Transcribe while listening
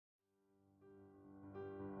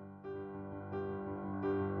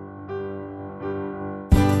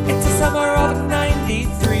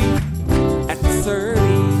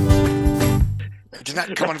did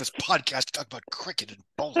not come on this podcast to talk about cricket and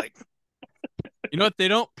bowling. You know what they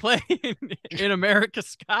don't play in America,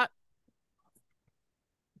 Scott?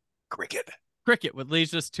 Cricket. Cricket, which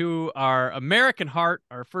leads us to our American Heart,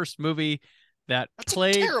 our first movie that That's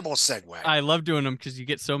played. a terrible segue. I love doing them because you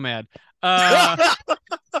get so mad.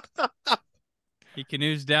 He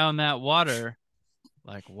canoes down that water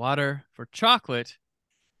like water for chocolate.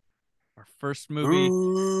 Our first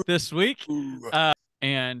movie this week.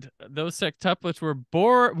 And those sextuplets were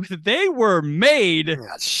born. They were made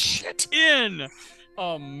shit. in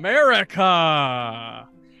America.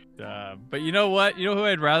 But you know what? You know who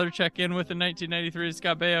I'd rather check in with in 1993 is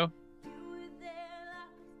Scott Baio.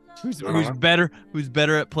 Who's better? Who's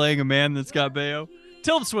better at playing a man than Scott Baio?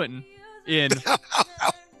 Tilda Swinton in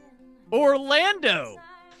Orlando.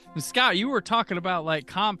 And Scott, you were talking about like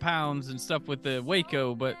compounds and stuff with the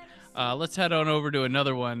Waco, but let's head on over to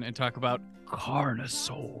another one and talk about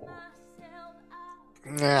Carnosaur.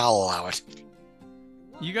 I'll allow it.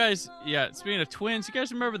 You guys, speaking of twins, you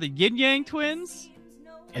guys remember the Yin Yang twins?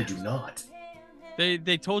 I do not. They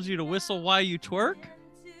told you to whistle while you twerk?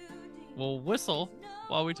 Well, whistle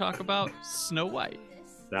while we talk about Snow White.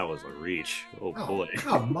 That was a reach. Oh boy.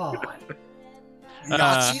 Come on.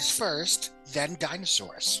 Nazis first, then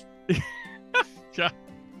dinosaurs.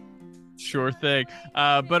 Sure thing.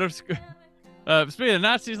 But speaking of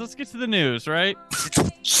Nazis, let's get to the news, right?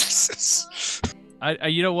 Jesus.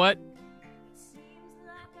 You know what?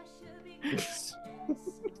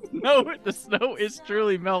 The snow is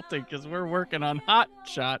truly melting because we're working on hot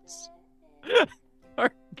shots.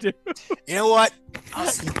 You know what?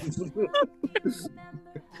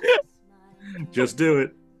 Just do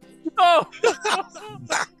it.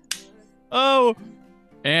 Oh,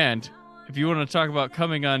 and if you want to talk about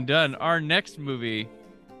coming undone, our next movie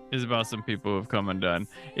is about some people who have come undone.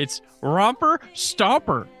 It's Romper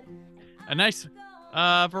Stomper. A nice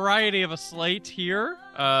variety of a slate here.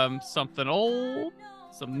 Something old,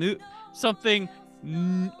 some new, something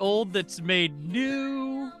old that's made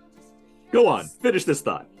new. Go on, finish this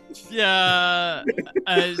thought. Yeah,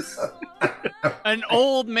 an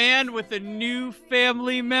old man with a new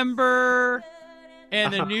family member,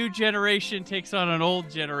 and the new generation takes on an old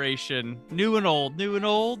generation. New and old, new and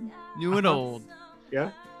old, new and old.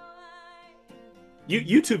 Yeah.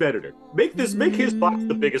 YouTube editor, make his box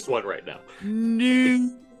the biggest one right now.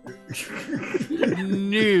 News.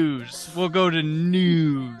 We'll go to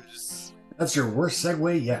news. That's your worst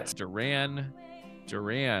segue yet. Duran,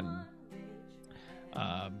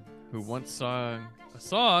 who once sang a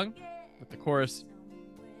song with the chorus,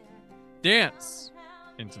 "Dance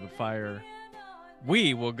into the fire.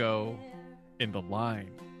 We will go in the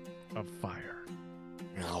line of fire."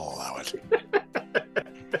 I'll allow it.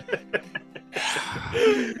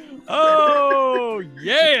 Oh,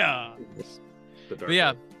 yeah. But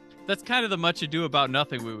yeah, that's kind of the much ado about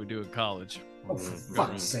nothing we would do in college. Oh, for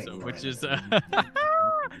fuck's sake. So, which is,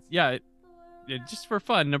 just for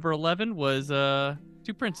fun, number 11 was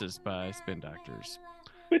Two Princes by Spin Doctors.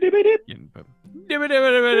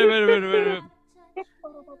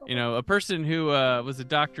 You know, a person who was a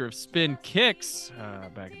doctor of spin kicks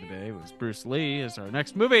back in the day was Bruce Lee. Is our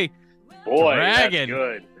next movie. Boy, Dragon. that's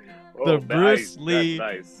good. The Oh, Bruce nice. Lee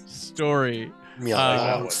That's story. Me a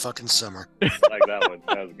long fucking summer. nice. I like that one.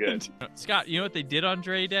 That was good. Scott, you know what they did on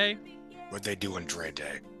Dre Day? What'd they do on Dre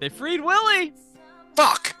Day? They freed Willie.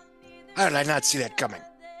 Fuck! How did I not see that coming?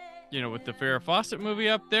 You know, with the Farrah Fawcett movie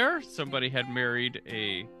up there, somebody had married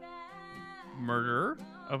a murderer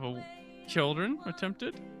of children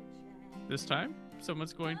attempted. This time,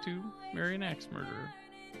 someone's going to marry an axe murderer.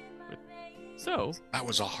 So That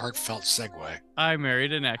was a heartfelt segue. I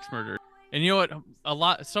married an axe murderer. And you know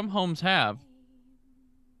what? Some homes have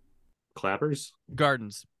Clappers?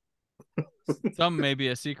 gardens. Some may be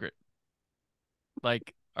a secret.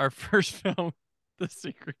 Like our first film, The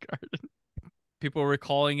Secret Garden. People were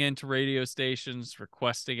calling into radio stations,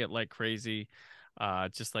 requesting it like crazy.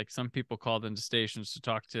 Just like some people called into stations to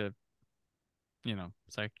talk to,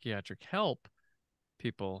 psychiatric help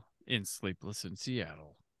people in Sleepless in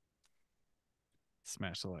Seattle.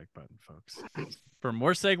 Smash the like button, folks. For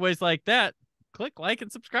more segues like that, click like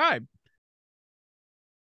and subscribe.